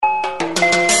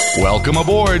Welcome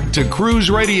aboard to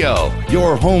Cruise Radio,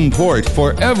 your home port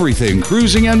for everything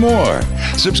cruising and more.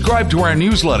 Subscribe to our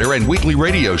newsletter and weekly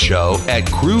radio show at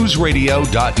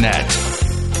cruiseradio.net.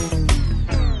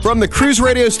 From the Cruise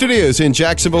Radio Studios in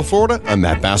Jacksonville, Florida, I'm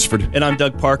Matt Bassford. And I'm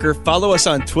Doug Parker. Follow us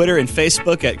on Twitter and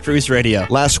Facebook at Cruise Radio.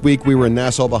 Last week, we were in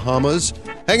Nassau, Bahamas,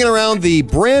 hanging around the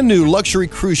brand new luxury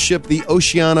cruise ship, the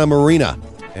Oceania Marina.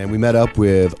 And we met up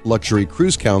with luxury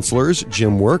cruise counselors,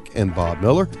 Jim Work and Bob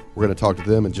Miller. We're going to talk to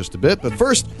them in just a bit. But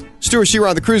first, Stuart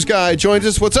Shearod, the cruise guy, joins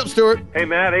us. What's up, Stuart? Hey,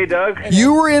 Matt. Hey, Doug.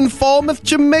 You were in Falmouth,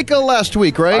 Jamaica last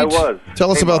week, right? I was.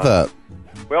 Tell us about that.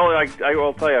 Well, I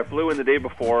will tell you, I flew in the day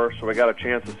before, so I got a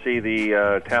chance to see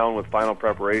the town with final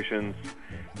preparations.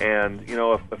 And, you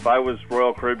know, if I was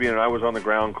Royal Caribbean and I was on the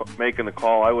ground making the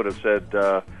call, I would have said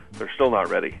they're still not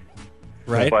ready.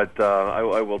 Right. But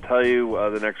I will tell you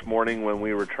the next morning when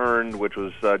we returned, which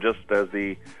was just as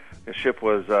the ship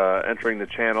was entering the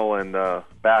channel and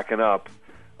backing up,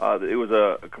 it was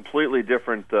a completely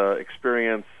different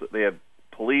experience. They had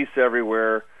police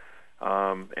everywhere,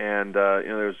 and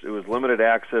it was limited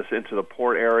access into the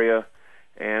port area.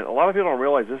 And a lot of people don't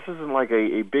realize this isn't like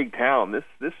a big town.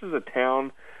 This is a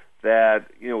town that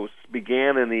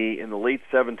began in the late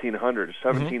 1700s,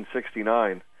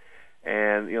 1769.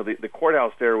 And, the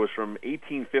courthouse there was from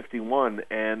 1851,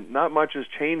 and not much has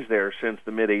changed there since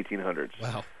the mid-1800s.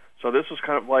 Wow. So this was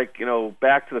kind of like,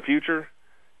 Back to the Future,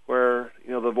 where,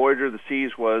 the Voyager of the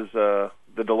Seas was the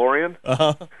DeLorean.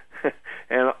 Uh-huh.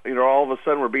 And, all of a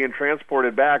sudden we're being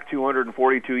transported back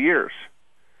 242 years.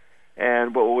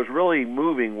 And what was really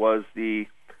moving was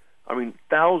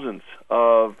thousands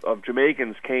of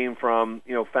Jamaicans came from,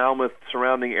 Falmouth,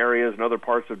 surrounding areas, and other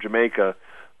parts of Jamaica.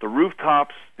 The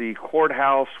rooftops, the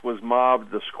courthouse was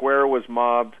mobbed, the square was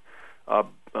mobbed,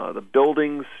 the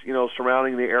buildings,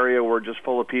 surrounding the area were just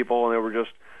full of people, and there were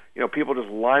just, people just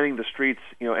lining the streets,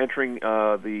 entering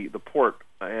the port,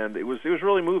 and it was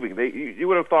really moving. You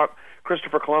would have thought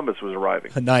Christopher Columbus was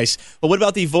arriving. Nice. Well, what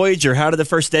about the Voyager? How did the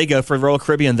first day go for Royal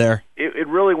Caribbean there? It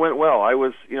really went well. I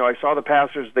saw the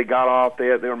passengers. They got off. They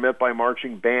were met by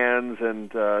marching bands, and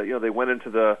they went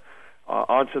into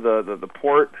onto the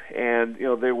port, and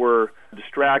they were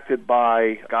distracted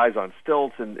by guys on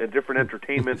stilts and different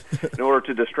entertainment in order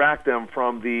to distract them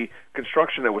from the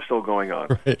construction that was still going on.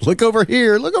 Right. Look over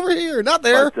here, not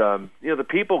there. But the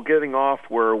people getting off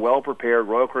were well prepared.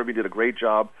 Royal Caribbean did a great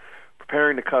job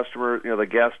preparing the customer, the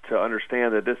guest, to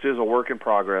understand that this is a work in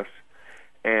progress.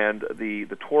 And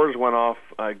the tours went off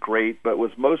great, but what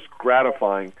was most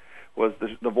gratifying was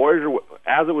the Voyager,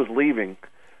 as it was leaving.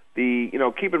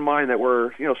 Keep in mind that we're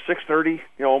 6:30,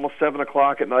 almost 7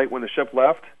 o'clock at night when the ship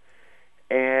left,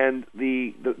 and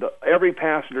the every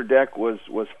passenger deck was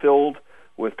filled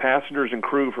with passengers and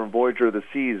crew from Voyager of the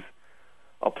Seas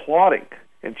applauding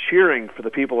and cheering for the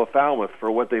people of Falmouth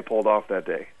for what they pulled off that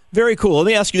day. Very cool. Let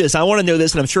me ask you this. I want to know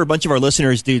this, and I'm sure a bunch of our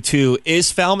listeners do too.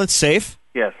 Is Falmouth safe?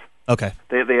 Yes. Okay.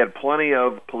 They had plenty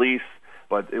of police,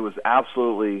 but it was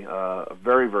absolutely a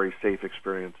very, very safe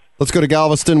experience. Let's go to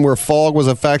Galveston, where fog was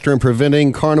a factor in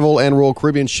preventing Carnival and Royal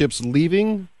Caribbean ships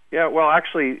leaving. Yeah, well,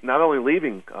 actually, not only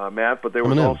leaving, Matt, but there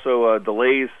was also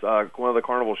delays. One of the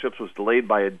Carnival ships was delayed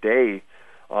by a day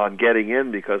on getting in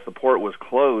because the port was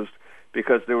closed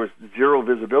because there was zero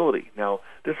visibility. Now,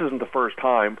 this isn't the first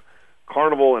time.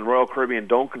 Carnival and Royal Caribbean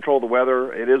don't control the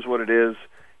weather. It is what it is,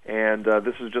 and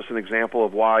this is just an example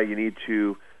of why you need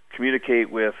to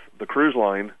communicate with the cruise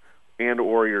line and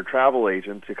or your travel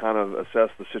agent to kind of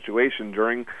assess the situation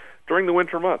during the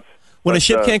winter months. When a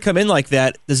ship can't come in like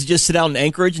that, does it just sit out in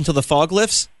anchorage until the fog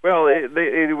lifts? Well,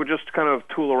 they would just kind of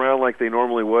tool around like they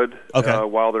normally would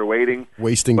while they're waiting.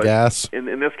 Wasting gas. In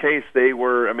this case, they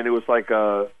were, it was like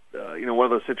one of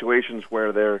those situations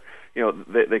where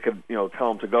they could tell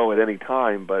them to go at any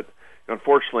time, but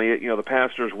unfortunately, the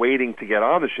passengers waiting to get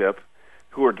on the ship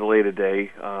who were delayed a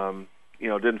day,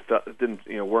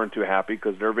 weren't too happy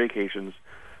because their vacations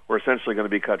were essentially going to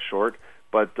be cut short.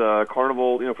 But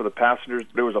Carnival, for the passengers,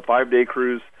 there was a 5-day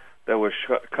cruise that was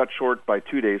cut short by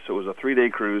 2 days, so it was a 3-day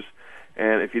cruise.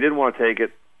 And if you didn't want to take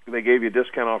it, they gave you a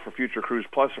discount off a future cruise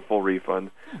plus a full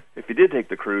refund. If you did take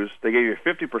the cruise, they gave you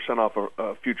 50% off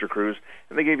a future cruise,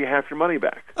 and they gave you half your money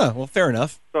back. Oh, well, fair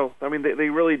enough. So, they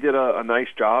really did a nice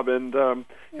job, and,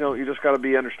 you just got to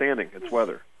be understanding. It's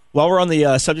weather. While we're on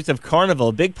the subject of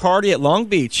Carnival, big party at Long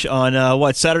Beach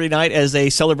on, Saturday night as they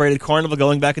celebrated Carnival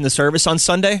going back into service on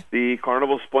Sunday? The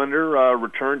Carnival Splendor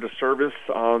returned to service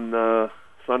on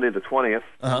Sunday the 20th.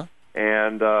 Uh-huh.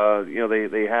 And,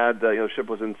 they had, the ship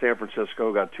was in San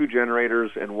Francisco, got 2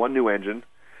 generators and 1 new engine.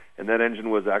 And that engine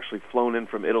was actually flown in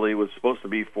from Italy. It was supposed to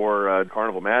be for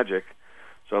Carnival Magic.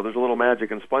 So there's a little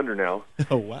magic and splendor now.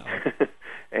 Oh, wow.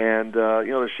 And,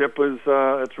 the ship was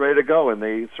it's ready to go, and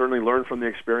they certainly learned from the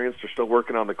experience. They're still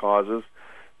working on the causes.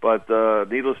 But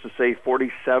needless to say,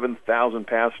 47,000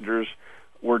 passengers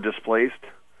were displaced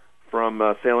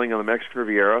from sailing on the Mexican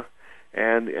Riviera.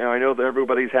 And I know that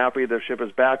everybody's happy the ship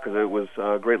is back because it was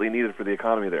greatly needed for the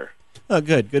economy there. Oh,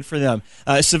 good for them.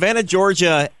 Savannah,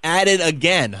 Georgia added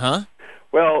again, huh?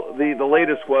 Well, the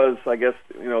latest was, I guess,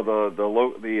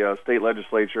 the state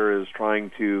legislature is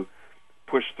trying to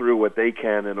push through what they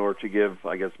can in order to give,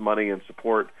 I guess, money and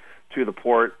support to the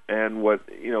port. And what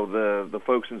the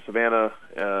folks in Savannah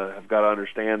have got to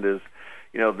understand is,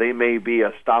 they may be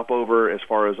a stopover as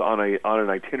far as on an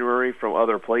itinerary from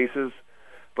other places,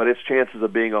 but its chances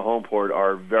of being a home port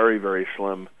are very, very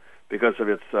slim because of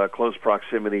its close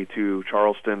proximity to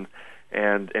Charleston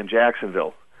and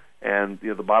Jacksonville. And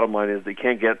the bottom line is, they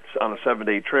can't get on a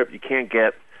 7-day trip. You can't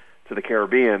get to the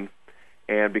Caribbean,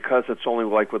 and because it's only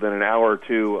like within an hour or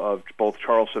two of both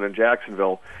Charleston and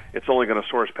Jacksonville, it's only going to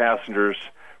source passengers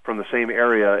from the same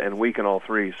area and weaken all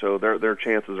three. So their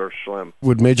chances are slim.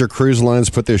 Would major cruise lines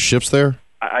put their ships there?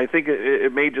 I think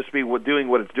it may just be doing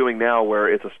what it's doing now,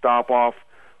 where it's a stop off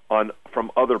from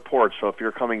other ports. So if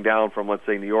you're coming down from, let's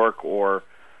say, New York or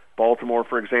Baltimore,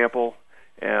 for example,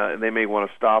 and they may want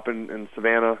to stop in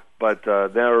Savannah, but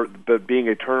being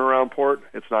a turnaround port,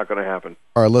 it's not going to happen.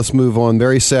 All right, let's move on.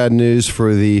 Very sad news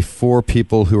for the 4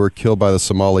 people who were killed by the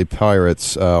Somali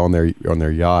pirates on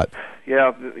their yacht.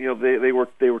 Yeah, they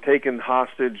were taken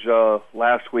hostage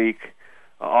last week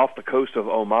off the coast of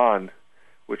Oman,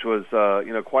 which was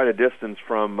quite a distance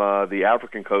from the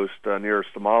African coast near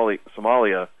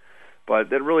Somalia. But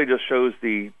that really just shows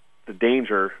the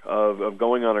danger of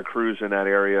going on a cruise in that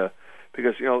area,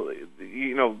 because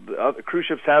the cruise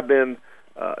ships have been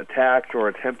attacked or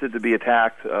attempted to be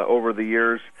attacked over the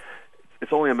years.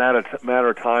 It's only a matter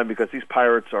of time, because these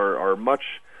pirates are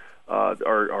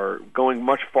going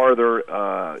much farther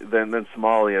than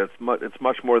Somalia. It's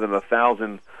much more than a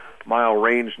 1,000-mile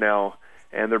range now,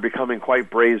 and they're becoming quite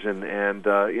brazen. And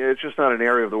it's just not an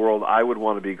area of the world I would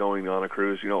want to be going on a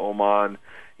cruise. Oman,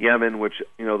 Yemen, which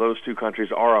those 2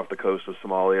 countries are off the coast of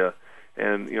Somalia,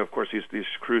 and of course these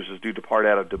cruises do depart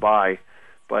out of Dubai.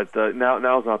 But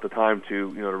now's not the time to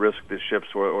risk the ships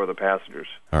or the passengers.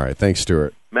 All right, thanks,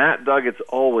 Stuart. Matt, Doug, it's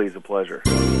always a pleasure.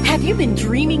 Have you been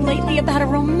dreaming lately about a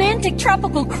romantic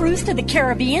tropical cruise to the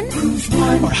Caribbean? Cruise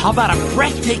One. Or how about a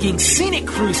breathtaking scenic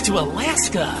cruise to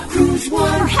Alaska? Cruise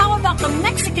One. Or how about the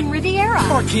Mexican Riviera?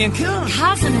 Or Cancun?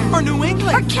 Cozumel? Or New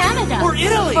England? Or Canada? Or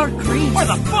Italy? Or Greece? Or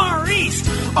the Far East?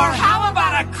 Or how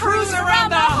about a cruise around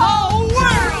the whole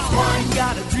world? One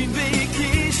got a dream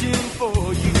vacation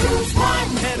for you. Cruise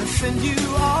One. And to send you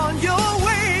on your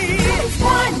way. Cruise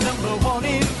One. Number 1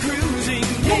 in cruising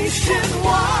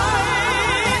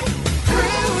nationwide.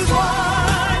 Cruise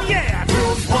One. Yeah,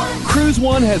 Cruise One. Cruise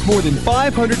One has more than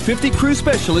 550 cruise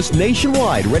specialists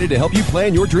nationwide ready to help you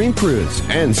plan your dream cruise.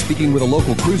 And speaking with a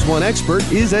local Cruise One expert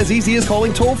is as easy as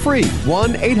calling toll-free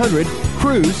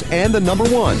 1-800-CRUISE and the number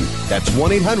 1. That's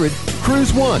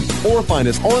 1-800-CRUISE-1. Or find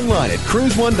us online at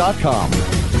cruise1.com.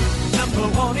 Number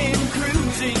 1 in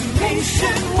cruising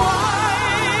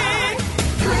nationwide.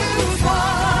 Cruise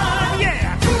One.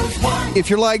 Yeah, Cruise One. If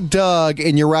you're like Doug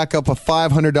and you rack up a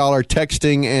 $500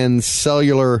 texting and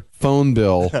cellular phone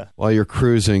bill while you're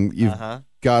cruising, you've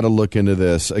got to look into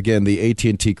this. Again, the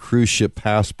AT&T Cruise Ship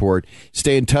Passport.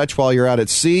 Stay in touch while you're out at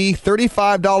sea.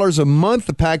 $35 a month.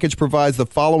 The package provides the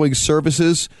following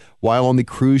services while on the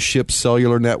cruise ship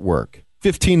cellular network.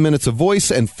 15 minutes of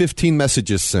voice and 15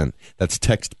 messages sent. That's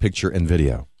text, picture, and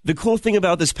video. The cool thing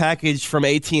about this package from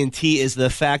AT&T is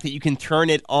the fact that you can turn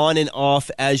it on and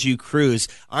off as you cruise.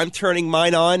 I'm turning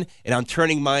mine on, and I'm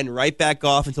turning mine right back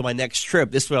off until my next trip.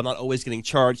 This way I'm not always getting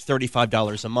charged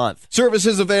 $35 a month.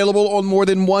 Services available on more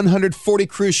than 140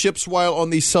 cruise ships while on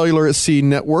the Cellular at Sea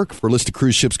network. For a list of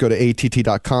cruise ships, go to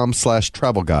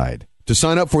att.com/travel guide. To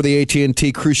sign up for the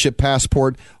AT&T Cruise Ship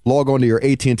Passport, log on to your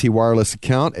AT&T Wireless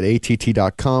account at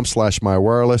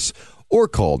att.com/mywireless or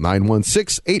call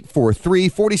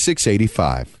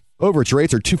 916-843-4685. Overage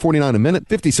rates are $2.49 a minute,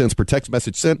 50 cents per text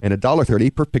message sent, and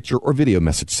 $1.30 per picture or video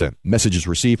message sent. Messages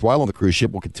received while on the cruise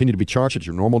ship will continue to be charged at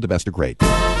your normal domestic rate.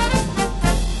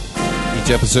 Each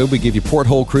episode, we give you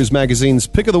Porthole Cruise Magazine's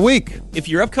Pick of the Week. If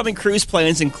your upcoming cruise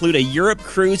plans include a Europe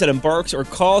cruise that embarks or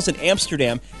calls in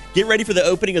Amsterdam, get ready for the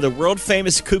opening of the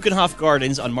world-famous Keukenhof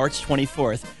Gardens on March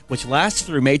 24th, which lasts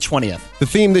through May 20th. The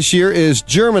theme this year is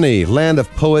Germany, land of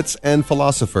poets and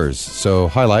philosophers. So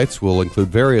highlights will include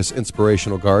various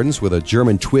inspirational gardens with a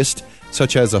German twist,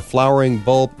 such as a flowering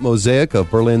bulb mosaic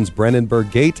of Berlin's Brandenburg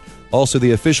Gate, Also,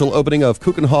 the official opening of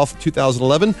Keukenhof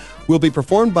 2011 will be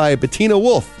performed by Bettina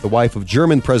Wolf, the wife of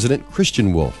German President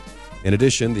Christian Wolf. In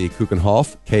addition, the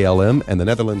Keukenhof, KLM, and the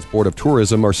Netherlands Board of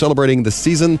Tourism are celebrating the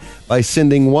season by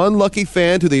sending one lucky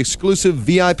fan to the exclusive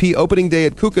VIP opening day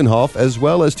at Keukenhof, as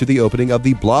well as to the opening of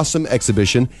the Blossom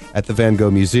exhibition at the Van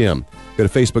Gogh Museum. Go to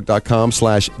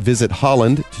facebook.com/Visit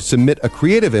Holland to submit a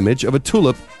creative image of a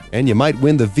tulip, and you might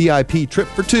win the VIP trip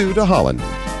for two to Holland.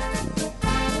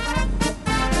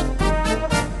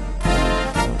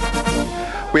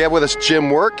 We have with us Jim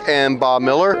Work and Bob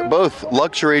Miller, both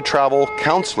luxury travel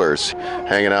counselors,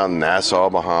 hanging out in Nassau,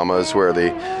 Bahamas, where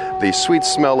the sweet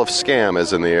smell of scam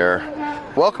is in the air.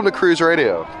 Welcome to Cruise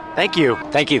Radio. Thank you.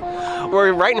 Thank you.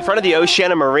 We're right in front of the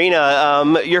Oceania Marina.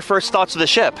 Your first thoughts of the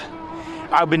ship?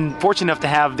 I've been fortunate enough to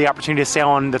have the opportunity to sail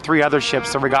on the three other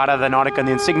ships, the Regatta, the Nautica, and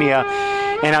the Insignia,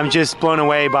 and I'm just blown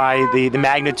away by the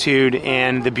magnitude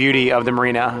and the beauty of the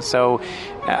marina. So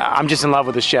I'm just in love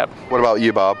with the ship. What about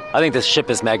you, Bob? I think this ship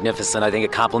is magnificent. I think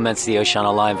it complements the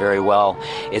Oceania line very well.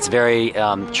 It's very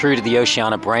true to the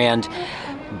Oceania brand,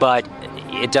 but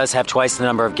it does have twice the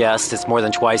number of guests. It's more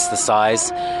than twice the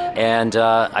size. And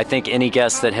I think any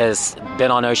guest that has been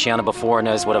on Oceania before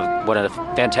knows what a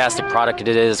fantastic product it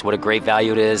is, what a great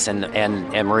value it is, and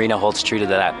Marina holds true to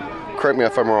that. Correct me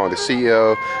if I'm wrong, the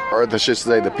CEO, or let's just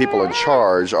say the people in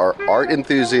charge, are art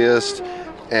enthusiasts,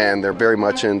 and they're very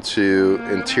much into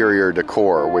interior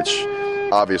decor, which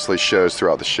obviously shows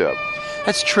throughout the ship.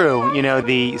 That's true. You know,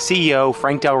 the CEO,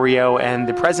 Frank Del Rio, and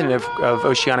the president of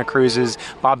Oceania Cruises,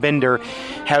 Bob Bender,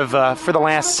 have, for the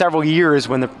last several years,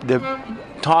 when the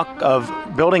talk of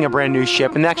building a brand new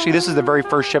ship, and actually this is the very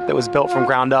first ship that was built from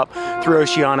ground up through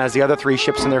Oceania, as the other three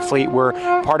ships in their fleet were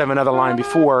part of another line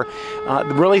before,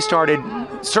 really started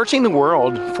searching the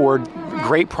world for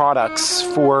great products,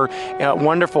 for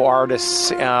wonderful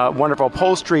artists, wonderful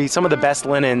upholstery, some of the best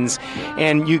linens,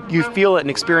 and you feel it and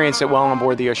experience it well on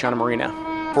board the Oceania Marina.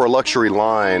 For a luxury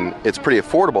line, it's pretty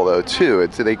affordable, though, too.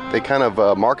 They kind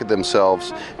of market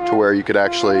themselves to where you could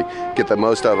actually get the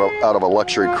most out of a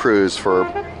luxury cruise for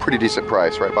a pretty decent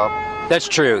price, right, Bob? That's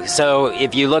true. So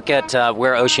if you look at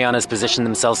where Oceania's positioned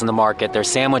themselves in the market, they're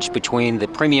sandwiched between the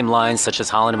premium lines such as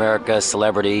Holland America,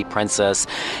 Celebrity, Princess,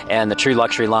 and the true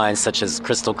luxury lines such as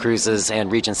Crystal Cruises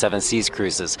and Regent Seven Seas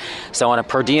Cruises. So on a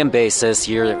per diem basis,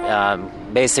 you're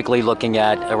basically looking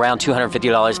at around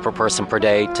 $250 per person per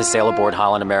day to sail aboard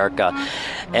Holland America.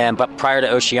 But prior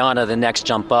to Oceania, the next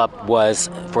jump up was,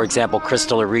 for example,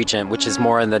 Crystal or Regent, which is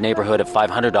more in the neighborhood of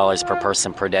 $500 per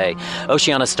person per day.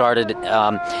 Oceania started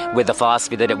with the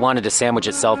philosophy that it wanted to sandwich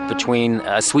itself between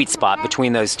a sweet spot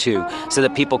between those two, so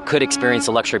that people could experience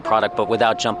a luxury product but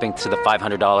without jumping to the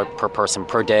 $500 per person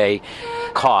per day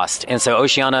cost. And so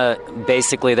Oceania,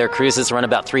 basically their cruises run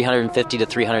about $350 to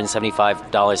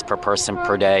 $375 per person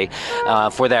per day.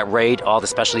 For that rate, all the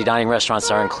specialty dining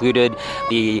restaurants are included.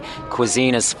 The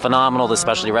cuisine is phenomenal. The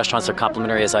specialty restaurants are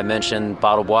complimentary, as I mentioned.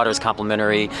 Bottled water is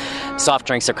complimentary. Soft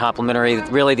drinks are complimentary.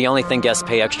 Really, the only thing guests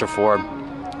pay extra for,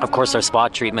 of course, are spa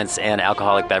treatments and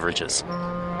alcoholic beverages.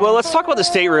 Well, let's talk about the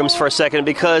staterooms for a second,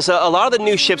 because a lot of the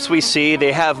new ships we see,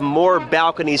 they have more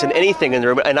balconies than anything in the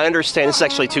room. And I understand, this is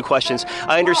actually two questions.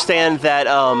 I understand that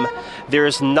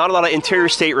there's not a lot of interior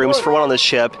staterooms, for one, on this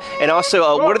ship. And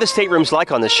also, what are the staterooms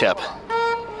like on this ship?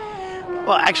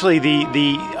 Well, actually,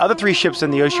 the other three ships in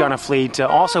the Oceania fleet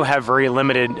also have very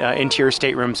limited interior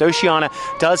staterooms. Oceania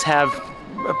does have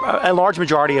a large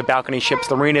majority of balcony ships.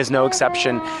 The Marina is no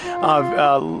exception.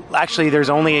 Actually, there's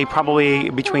only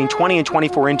probably between 20 and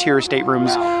 24 interior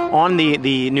staterooms on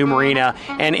the new Marina,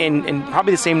 and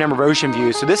probably the same number of ocean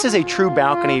views. So this is a true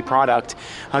balcony product,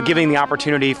 giving the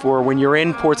opportunity for when you're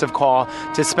in ports of call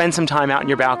to spend some time out in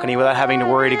your balcony without having to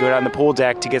worry to go down the pool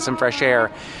deck to get some fresh air.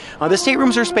 The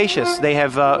staterooms are spacious. They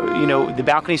have, the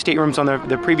balcony staterooms on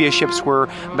the previous ships were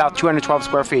about 212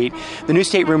 square feet. The new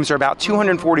staterooms are about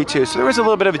 242, so there was a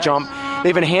little bit of a jump.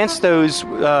 They've enhanced those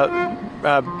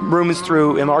rooms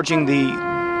through enlarging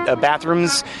the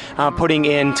bathrooms, putting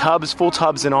in tubs, full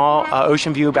tubs in all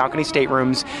ocean view balcony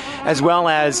staterooms, as well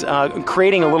as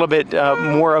creating a little bit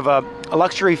more of a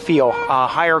luxury feel,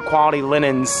 higher quality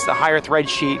linens, higher thread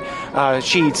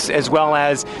sheets, as well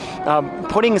as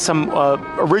putting some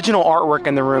original artwork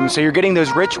in the room. So you're getting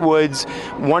those rich woods,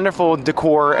 wonderful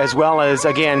decor, as well as,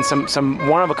 again, some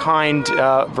one-of-a-kind,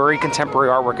 very contemporary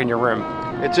artwork in your room.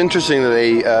 It's interesting that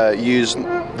they use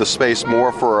the space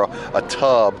more for a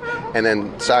tub and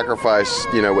then sacrifice,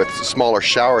 with smaller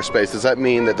shower space. Does that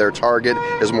mean that their target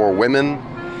is more women?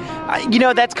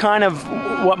 That's kind of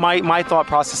what my thought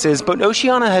process is. But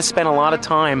Oceania has spent a lot of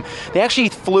time. They actually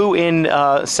flew in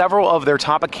several of their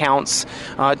top accounts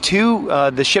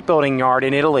to the shipbuilding yard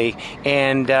in Italy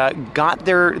and got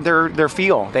their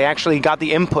feel. They actually got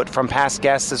the input from past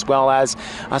guests as well as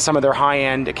some of their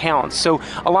high-end accounts. So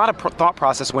a lot of thought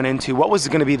process went into what was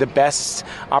going to be the best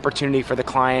opportunity for the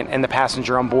client and the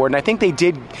passenger on board. And I think they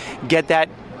did get that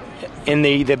in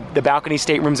the balcony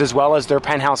staterooms as well as their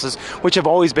penthouses, which have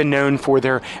always been known for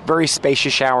their very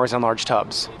spacious showers and large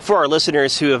tubs. For our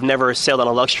listeners who have never sailed on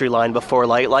a luxury line before,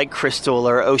 like Crystal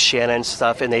or Oceania and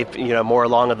stuff, and they've more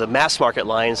along of the mass market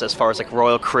lines as far as like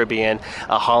Royal Caribbean,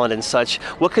 Holland and such,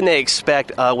 what can they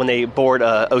expect when they board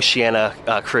a Oceania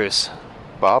cruise?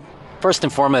 Bob? First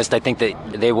and foremost, I think that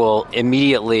they will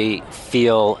immediately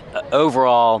feel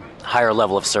overall higher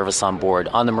level of service on board.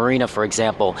 On the Marina, for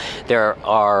example, there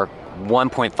are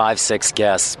 1.56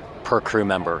 guests per crew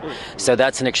member. So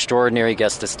that's an extraordinary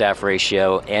guest-to-staff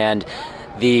ratio, and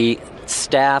the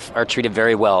staff are treated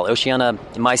very well. Oceania,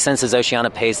 my sense is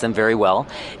Oceania pays them very well,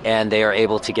 and they are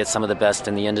able to get some of the best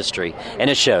in the industry. And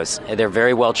it shows. They're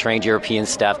very well-trained European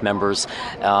staff members,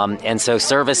 and so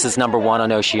service is number one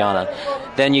on Oceania.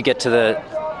 Then you get to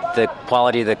the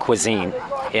quality of the cuisine,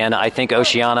 and I think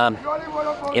Oceania,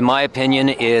 in my opinion,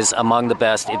 is among the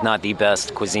best, if not the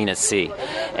best, cuisine at sea.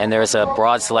 And there's a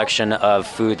broad selection of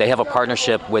food. They have a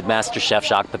partnership with Master Chef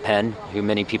Jacques Pepin, who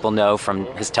many people know from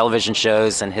his television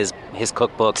shows and his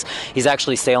cookbooks. He's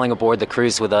actually sailing aboard the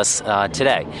cruise with us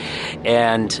today.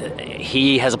 And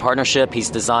he has a partnership. He's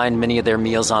designed many of their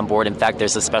meals on board. In fact,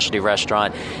 there's a specialty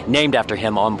restaurant named after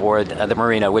him on board the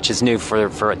Marina, which is new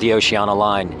for the Oceania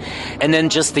line. And then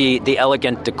just the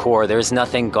elegant decor. There's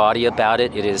nothing gaudy about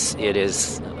it. It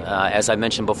is as I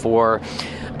mentioned before,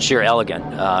 sheer elegant.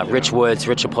 Rich woods,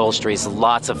 rich upholsteries,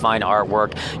 lots of fine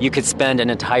artwork. You could spend an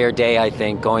entire day, I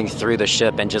think, going through the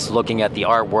ship and just looking at the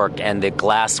artwork and the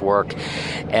glass work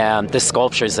and the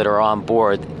sculptures that are on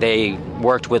board. They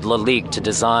worked with Lalique to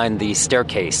design the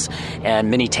staircase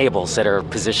and many tables that are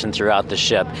positioned throughout the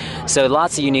ship. So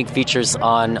lots of unique features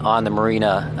on the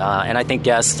Marina, and I think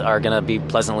guests are going to be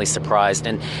pleasantly surprised.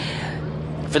 And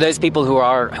for those people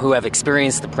who have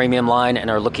experienced the premium line and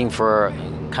are looking for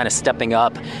kind of stepping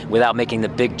up without making the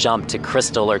big jump to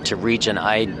Crystal or to Regent,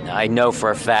 I know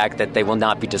for a fact that they will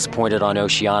not be disappointed on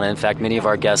Oceania. In fact, many of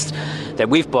our guests that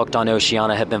we've booked on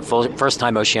Oceania have been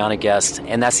first-time Oceania guests,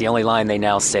 and that's the only line they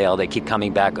now sail. They keep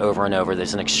coming back over and over.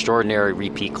 There's an extraordinary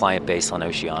repeat client base on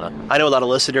Oceania. I know a lot of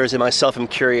listeners, and myself am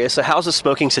curious. So how's the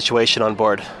smoking situation on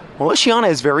board? Well, Oceania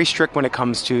is very strict when it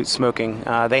comes to smoking.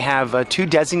 They have 2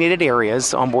 designated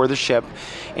areas on board the ship,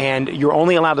 and you're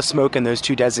only allowed to smoke in those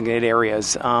 2 designated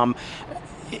areas.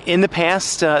 In the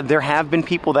past, there have been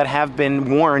people that have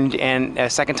been warned, and a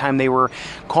second time they were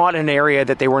caught in an area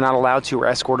that they were not allowed to or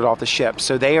escorted off the ship.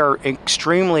 So they are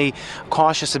extremely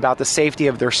cautious about the safety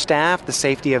of their staff, the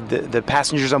safety of the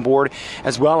passengers on board,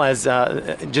 as well as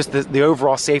just the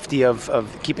overall safety of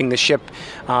keeping the ship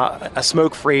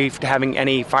smoke-free, having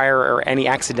any fire or any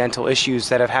accidental issues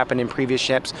that have happened in previous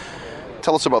ships.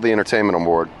 Tell us about the entertainment on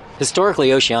board.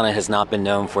 Historically, Oceania has not been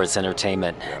known for its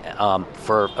entertainment.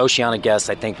 For Oceania guests,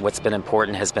 I think what's been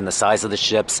important has been the size of the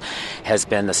ships, has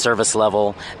been the service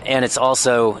level, and it's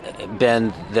also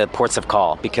been the ports of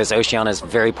call, because Oceania is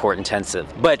very port intensive.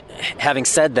 But having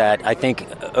said that, I think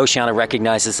Oceania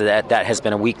recognizes that that has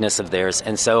been a weakness of theirs.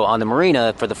 And so on the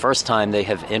Marina, for the first time, they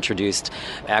have introduced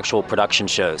actual production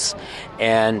shows.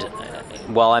 And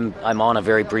while I'm on a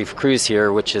very brief cruise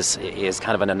here, which is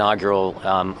kind of an inaugural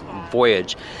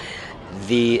voyage,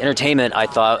 the entertainment, I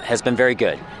thought, has been very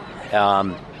good.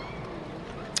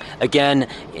 Again,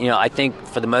 I think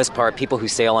for the most part, people who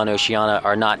sail on Oceania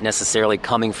are not necessarily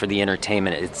coming for the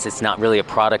entertainment. It's not really a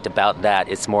product about that.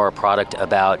 It's more a product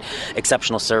about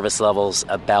exceptional service levels,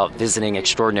 about visiting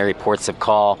extraordinary ports of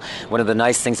call. One of the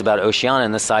nice things about Oceania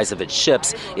and the size of its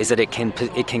ships is that it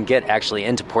can get actually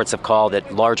into ports of call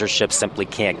that larger ships simply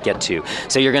can't get to.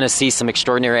 So you're going to see some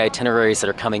extraordinary itineraries that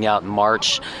are coming out in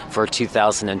March for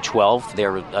 2012.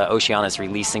 Oceania is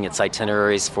releasing its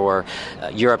itineraries for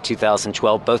Europe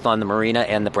 2012, both on the Marina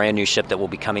and the brand new ship that will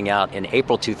be coming out in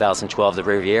April 2012, the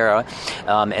Riviera,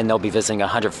 and they'll be visiting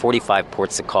 145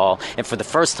 ports of call, and for the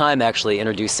first time actually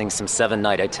introducing some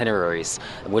 7-night itineraries,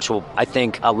 which will, I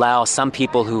think, allow some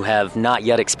people who have not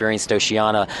yet experienced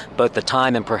Oceania both the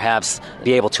time and perhaps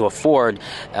be able to afford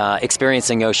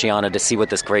experiencing Oceania to see what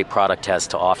this great product has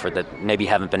to offer that maybe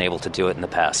haven't been able to do it in the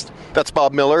past. That's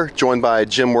Bob Miller, joined by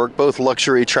Jim Work, both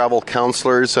luxury travel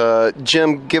counselors.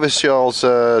 Jim, give us y'all's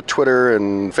Twitter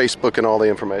and Facebook and all the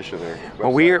information there.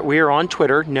 Well, we are on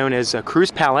Twitter, known as Cruise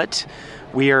Palette.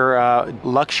 We are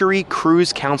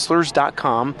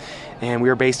luxurycruisecounselors.com, and we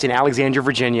are based in Alexandria,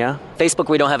 Virginia. Facebook,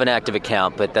 we don't have an active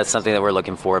account, but that's something that we're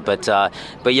looking for. But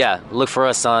yeah, look for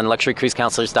us on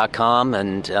luxurycruisecounselors.com,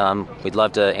 and we'd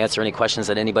love to answer any questions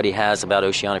that anybody has about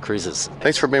Oceania Cruises.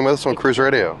 Thanks for being with us on Cruise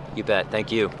Radio. You bet.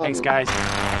 Thank you. Thanks, guys.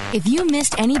 If you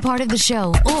missed any part of the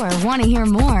show or want to hear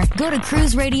more, go to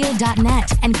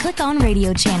cruiseradio.net and click on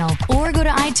Radio Channel, or go to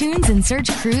iTunes and search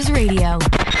Cruise Radio.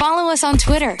 Follow us on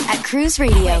Twitter at Cruise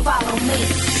Radio.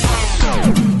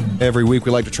 Every week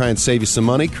we like to try and save you some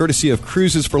money, courtesy of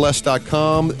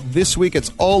cruisesforless.com. This week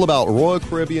it's all about Royal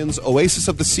Caribbean's Oasis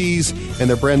of the Seas and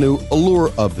their brand new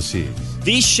Allure of the Seas.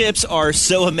 These ships are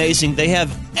so amazing. They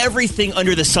have everything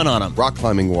under the sun on them. Rock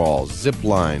climbing walls, zip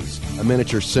lines, a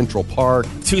miniature Central Park.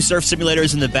 2 surf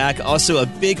simulators in the back. Also a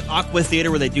big aqua theater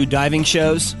where they do diving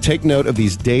shows. Take note of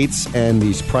these dates and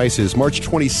these prices. March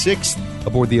 26th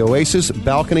aboard the Oasis,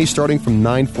 balcony starting from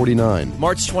 $949.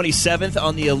 March 27th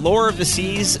on the Allure of the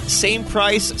Seas, same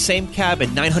price, same cabin,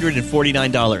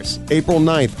 $949. April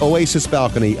 9th, Oasis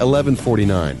balcony,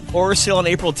 $1149. Or still on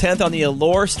April 10th on the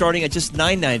Allure, starting at just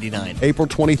 $999. April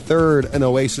 23rd, an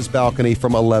Oasis balcony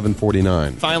from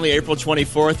 $1149. Finally, April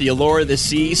 24th, the Allure of the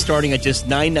Seas, starting at just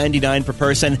 $999 per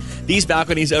person. These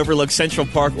balconies overlook Central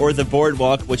Park or the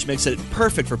boardwalk, which makes it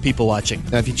perfect for people watching.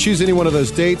 Now, if you choose any one of those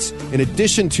dates, in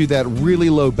addition to that really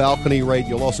low balcony rate,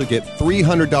 you'll also get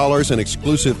 $300 in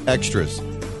exclusive extras.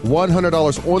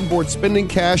 $100 onboard spending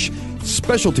cash,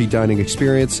 specialty dining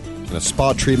experience, and a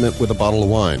spa treatment with a bottle of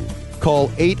wine. Call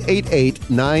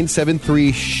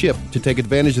 888-973-SHIP to take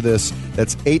advantage of this.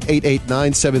 That's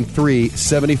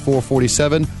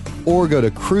 888-973-7447. Or go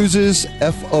to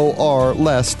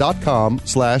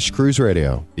cruisesforless.com/cruise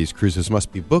radio. These cruises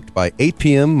must be booked by 8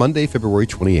 p.m. Monday, February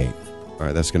 28th. All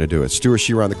right, that's going to do it. Stuart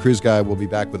Sheeran, the Cruise Guy, will be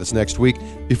back with us next week.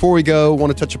 Before we go, I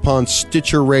want to touch upon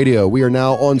Stitcher Radio. We are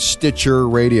now on Stitcher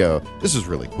Radio. This is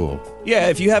really cool. Yeah,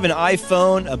 if you have an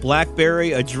iPhone, a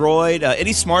BlackBerry, a Droid,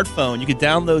 any smartphone, you can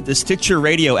download the Stitcher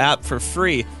Radio app for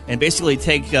free and basically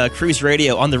take Cruise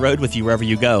Radio on the road with you wherever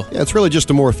you go. Yeah, it's really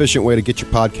just a more efficient way to get your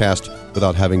podcast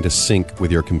without having to sync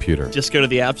with your computer. Just go to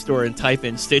the App Store and type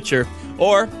in Stitcher,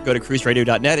 or go to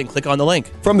cruiseradio.net and click on the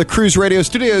link. From the Cruise Radio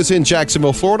studios in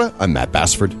Jacksonville, Florida, I'm Matt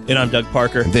Bassford. And I'm Doug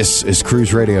Parker. This is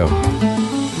Cruise Radio.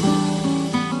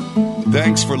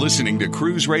 Thanks for listening to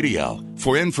Cruise Radio.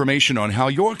 For information on how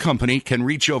your company can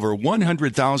reach over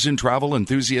 100,000 travel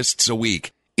enthusiasts a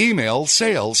week, email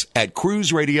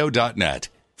sales@cruiseradio.net.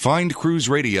 Find Cruise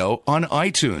Radio on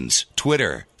iTunes,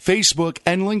 Twitter, Facebook,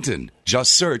 and LinkedIn.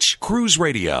 Just search Cruise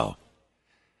Radio.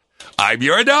 I'm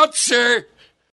your announcer,